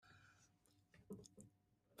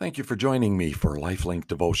Thank you for joining me for Lifelink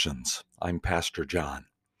Devotions. I'm Pastor John.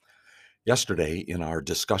 Yesterday, in our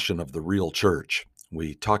discussion of the real church,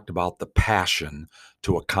 we talked about the passion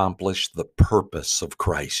to accomplish the purpose of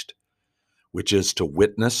Christ, which is to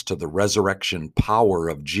witness to the resurrection power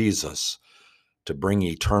of Jesus to bring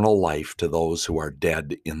eternal life to those who are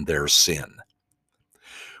dead in their sin.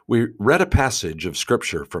 We read a passage of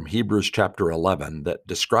Scripture from Hebrews chapter 11 that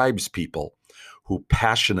describes people who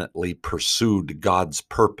passionately pursued God's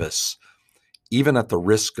purpose, even at the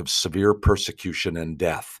risk of severe persecution and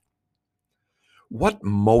death. What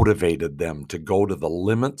motivated them to go to the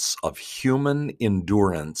limits of human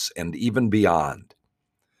endurance and even beyond?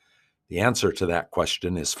 The answer to that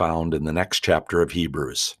question is found in the next chapter of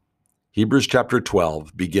Hebrews. Hebrews chapter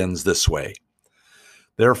 12 begins this way.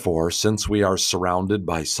 Therefore, since we are surrounded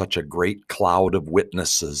by such a great cloud of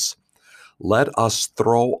witnesses, let us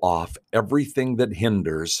throw off everything that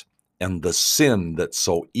hinders and the sin that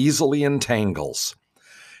so easily entangles,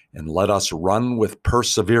 and let us run with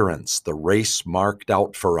perseverance the race marked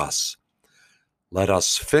out for us. Let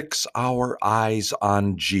us fix our eyes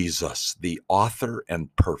on Jesus, the author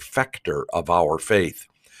and perfecter of our faith,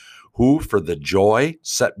 who for the joy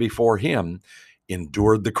set before him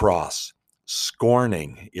endured the cross,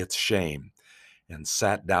 scorning its shame, and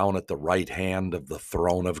sat down at the right hand of the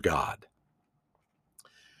throne of God.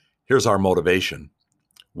 Here's our motivation.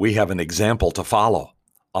 We have an example to follow,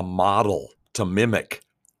 a model to mimic,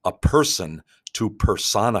 a person to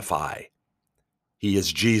personify. He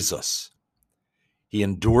is Jesus. He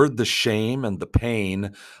endured the shame and the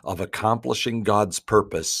pain of accomplishing God's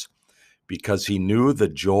purpose because he knew the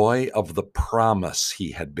joy of the promise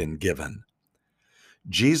he had been given.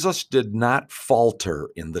 Jesus did not falter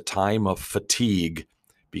in the time of fatigue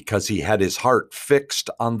because he had his heart fixed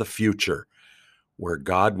on the future, where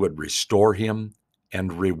God would restore him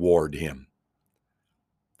and reward him.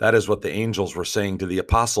 That is what the angels were saying to the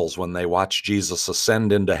apostles when they watched Jesus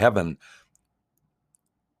ascend into heaven.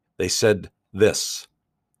 They said this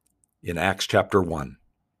in Acts chapter 1.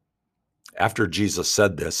 After Jesus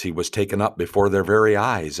said this, he was taken up before their very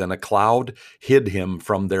eyes, and a cloud hid him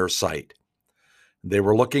from their sight. They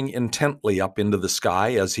were looking intently up into the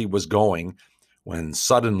sky as he was going, when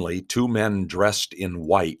suddenly 2 men dressed in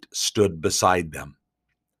white stood beside them.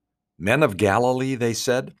 Men of Galilee, they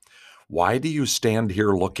said, why do you stand here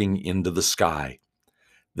looking into the sky?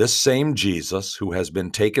 This same Jesus, who has been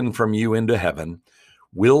taken from you into heaven,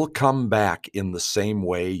 will come back in the same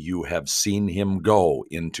way you have seen him go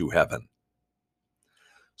into heaven.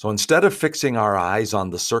 So instead of fixing our eyes on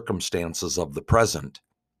the circumstances of the present,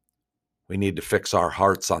 we need to fix our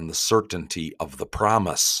hearts on the certainty of the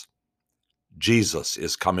promise. Jesus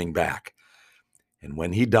is coming back. And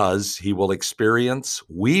when he does, we will experience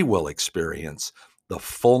the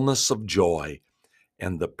fullness of joy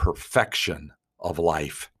and the perfection of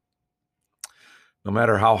life. No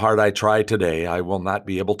matter how hard I try today, I will not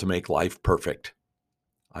be able to make life perfect.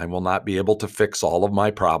 I will not be able to fix all of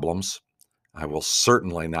my problems. I will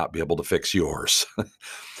certainly not be able to fix yours.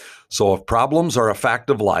 So if problems are a fact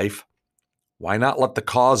of life, why not let the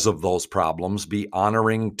cause of those problems be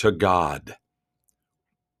honoring to God?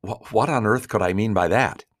 What on earth could I mean by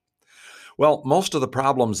that? Well, most of the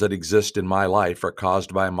problems that exist in my life are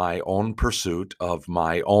caused by my own pursuit of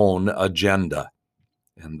my own agenda,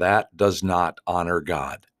 and that does not honor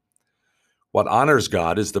God. What honors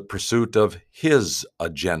God is the pursuit of his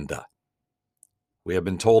agenda. We have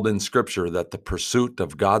been told in Scripture that the pursuit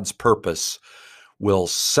of God's purpose will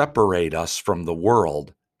separate us from the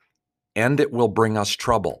world, and it will bring us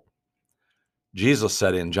trouble. Jesus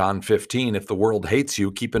said in John 15, if the world hates you,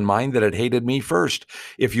 keep in mind that it hated me first.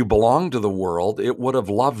 If you belong to the world, it would have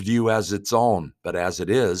loved you as its own. But as it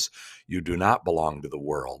is, you do not belong to the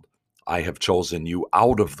world. I have chosen you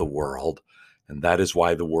out of the world, and that is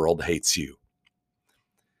why the world hates you.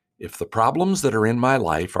 If the problems that are in my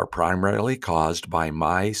life are primarily caused by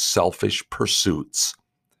my selfish pursuits,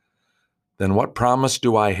 then what promise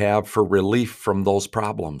do I have for relief from those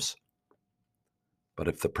problems? But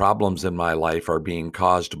if the problems in my life are being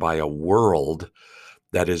caused by a world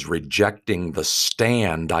that is rejecting the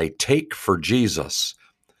stand I take for Jesus,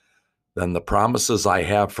 then the promises I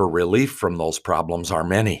have for relief from those problems are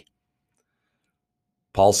many.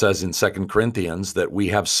 Paul says in 2 Corinthians that we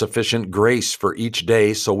have sufficient grace for each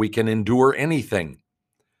day so we can endure anything.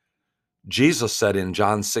 Jesus said in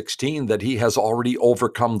John 16 that he has already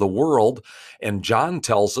overcome the world, and John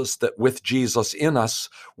tells us that with Jesus in us,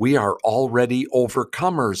 we are already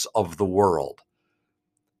overcomers of the world.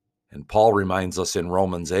 And Paul reminds us in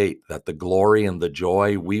Romans 8 that the glory and the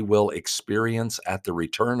joy we will experience at the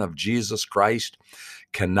return of Jesus Christ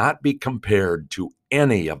cannot be compared to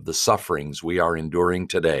any of the sufferings we are enduring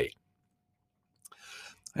today.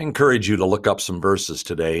 I encourage you to look up some verses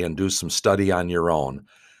today and do some study on your own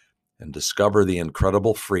and discover the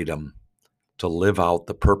incredible freedom to live out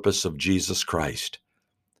the purpose of Jesus Christ.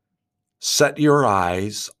 Set your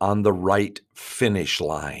eyes on the right finish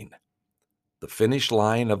line, the finish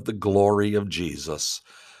line of the glory of Jesus,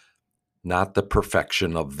 not the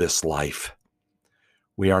perfection of this life.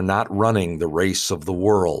 We are not running the race of the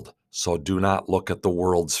world, so do not look at the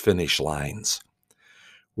world's finish lines.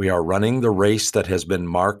 We are running the race that has been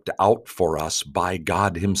marked out for us by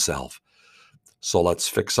God Himself. So let's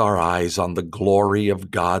fix our eyes on the glory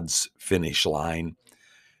of God's finish line.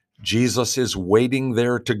 Jesus is waiting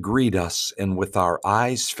there to greet us, and with our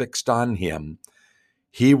eyes fixed on Him,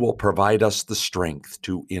 He will provide us the strength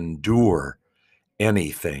to endure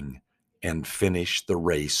anything and finish the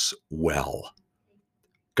race well.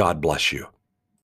 God bless you.